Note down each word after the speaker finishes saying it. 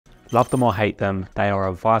Love them or hate them, they are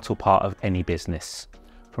a vital part of any business.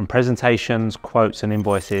 From presentations, quotes and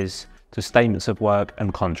invoices, to statements of work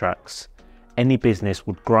and contracts, any business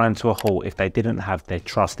would grind to a halt if they didn't have their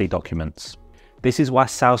trusty documents. This is why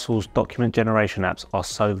Salesforce document generation apps are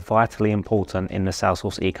so vitally important in the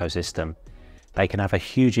Salesforce ecosystem. They can have a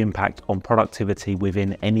huge impact on productivity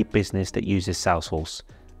within any business that uses Salesforce.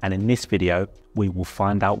 And in this video, we will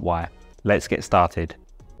find out why. Let's get started.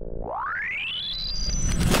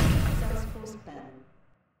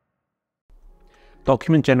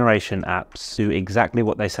 Document generation apps do exactly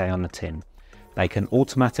what they say on the tin. They can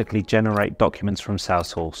automatically generate documents from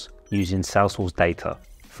Salesforce using Salesforce data.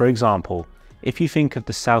 For example, if you think of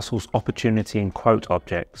the Salesforce opportunity and quote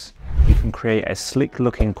objects, you can create a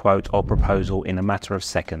slick-looking quote or proposal in a matter of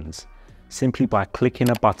seconds, simply by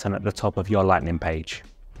clicking a button at the top of your Lightning page.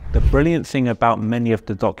 The brilliant thing about many of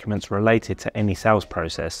the documents related to any sales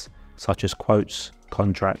process, such as quotes,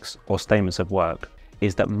 contracts, or statements of work,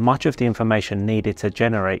 is that much of the information needed to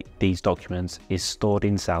generate these documents is stored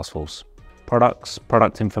in Salesforce. Products,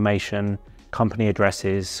 product information, company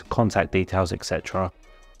addresses, contact details, etc.,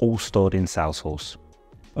 all stored in Salesforce.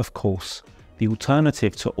 Of course, the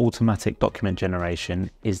alternative to automatic document generation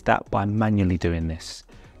is that by manually doing this.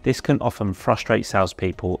 This can often frustrate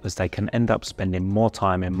salespeople as they can end up spending more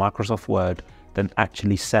time in Microsoft Word than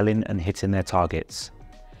actually selling and hitting their targets.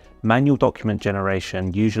 Manual document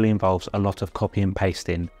generation usually involves a lot of copy and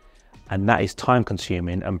pasting, and that is time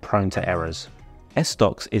consuming and prone to errors.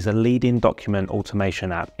 SDocs is a leading document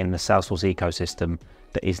automation app in the Salesforce ecosystem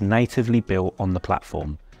that is natively built on the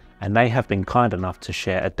platform, and they have been kind enough to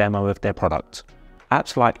share a demo of their product.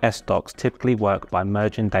 Apps like SDocs typically work by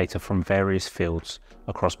merging data from various fields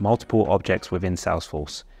across multiple objects within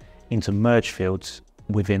Salesforce into merge fields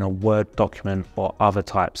within a Word document or other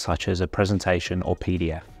types such as a presentation or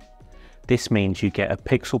PDF. This means you get a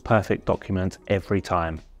pixel-perfect document every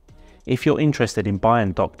time. If you're interested in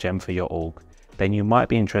buying docgen for your org, then you might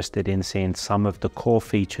be interested in seeing some of the core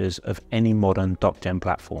features of any modern docgen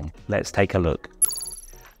platform. Let's take a look.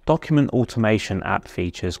 Document automation app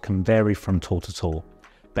features can vary from tool to tool,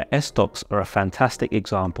 but SDocs are a fantastic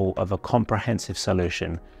example of a comprehensive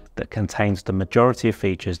solution that contains the majority of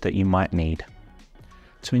features that you might need.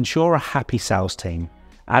 To ensure a happy sales team,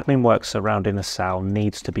 admin work surrounding a sale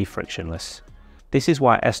needs to be frictionless. This is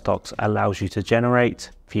why SDocs allows you to generate,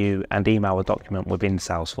 view, and email a document within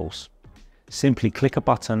Salesforce. Simply click a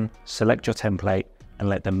button, select your template, and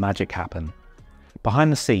let the magic happen.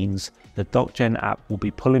 Behind the scenes, the docgen app will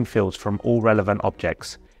be pulling fields from all relevant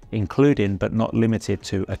objects, including but not limited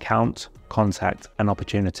to account, contact, and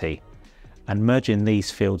opportunity, and merging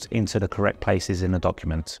these fields into the correct places in the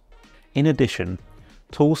document. In addition,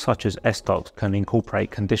 tools such as SDocs can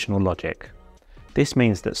incorporate conditional logic. This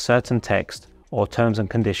means that certain text or terms and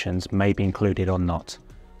conditions may be included or not,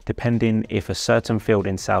 depending if a certain field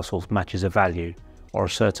in Salesforce matches a value or a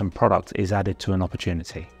certain product is added to an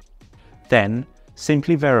opportunity. Then,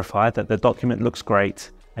 simply verify that the document looks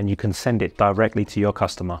great and you can send it directly to your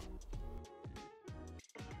customer.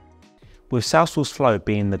 With Salesforce Flow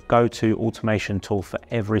being the go-to automation tool for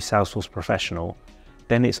every Salesforce professional,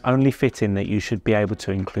 then it's only fitting that you should be able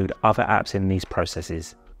to include other apps in these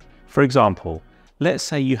processes. For example, let's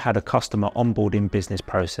say you had a customer onboarding business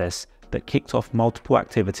process that kicked off multiple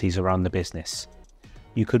activities around the business.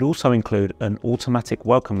 You could also include an automatic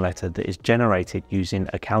welcome letter that is generated using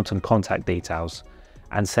account and contact details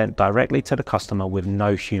and sent directly to the customer with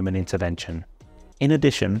no human intervention. In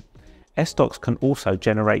addition, SDocs can also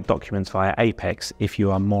generate documents via Apex if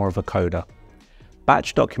you are more of a coder.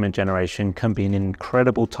 Batch document generation can be an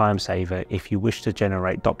incredible time saver if you wish to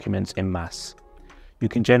generate documents in mass. You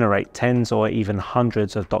can generate tens or even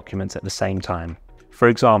hundreds of documents at the same time. For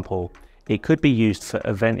example, it could be used for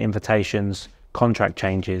event invitations, contract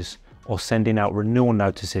changes, or sending out renewal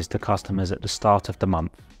notices to customers at the start of the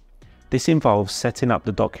month. This involves setting up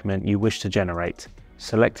the document you wish to generate,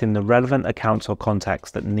 selecting the relevant accounts or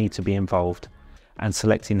contacts that need to be involved, and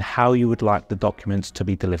selecting how you would like the documents to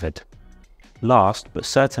be delivered. Last, but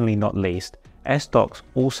certainly not least, SDocs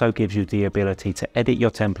also gives you the ability to edit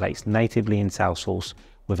your templates natively in Salesforce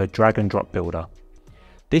with a drag and drop builder.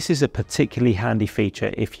 This is a particularly handy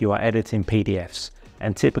feature if you are editing PDFs,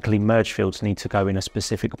 and typically merge fields need to go in a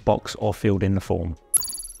specific box or field in the form.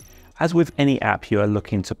 As with any app you are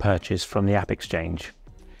looking to purchase from the AppExchange,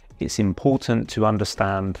 it's important to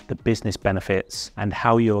understand the business benefits and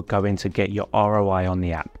how you are going to get your ROI on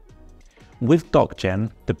the app. With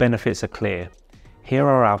docgen, the benefits are clear. Here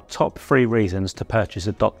are our top 3 reasons to purchase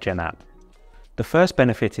a docgen app. The first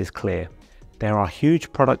benefit is clear. There are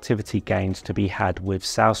huge productivity gains to be had with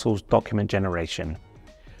Salesforce document generation.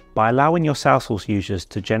 By allowing your Salesforce users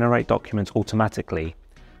to generate documents automatically,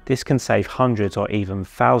 this can save hundreds or even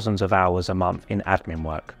thousands of hours a month in admin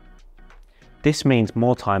work. This means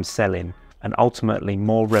more time selling and ultimately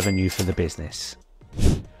more revenue for the business.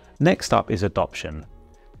 Next up is adoption.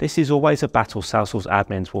 This is always a battle Salesforce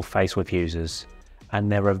admins will face with users,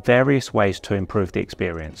 and there are various ways to improve the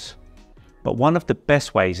experience. But one of the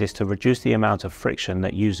best ways is to reduce the amount of friction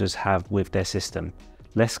that users have with their system.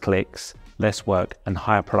 Less clicks, less work, and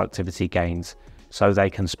higher productivity gains, so they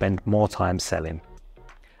can spend more time selling.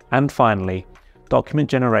 And finally, document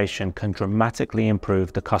generation can dramatically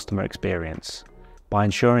improve the customer experience by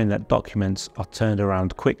ensuring that documents are turned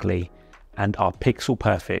around quickly and are pixel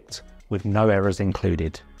perfect with no errors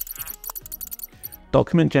included.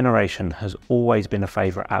 Document generation has always been a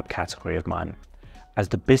favorite app category of mine, as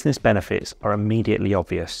the business benefits are immediately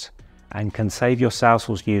obvious and can save your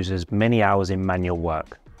Salesforce users many hours in manual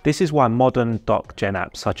work. This is why modern docgen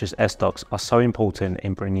apps such as SDocs are so important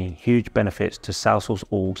in bringing huge benefits to Salesforce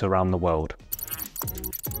orgs around the world.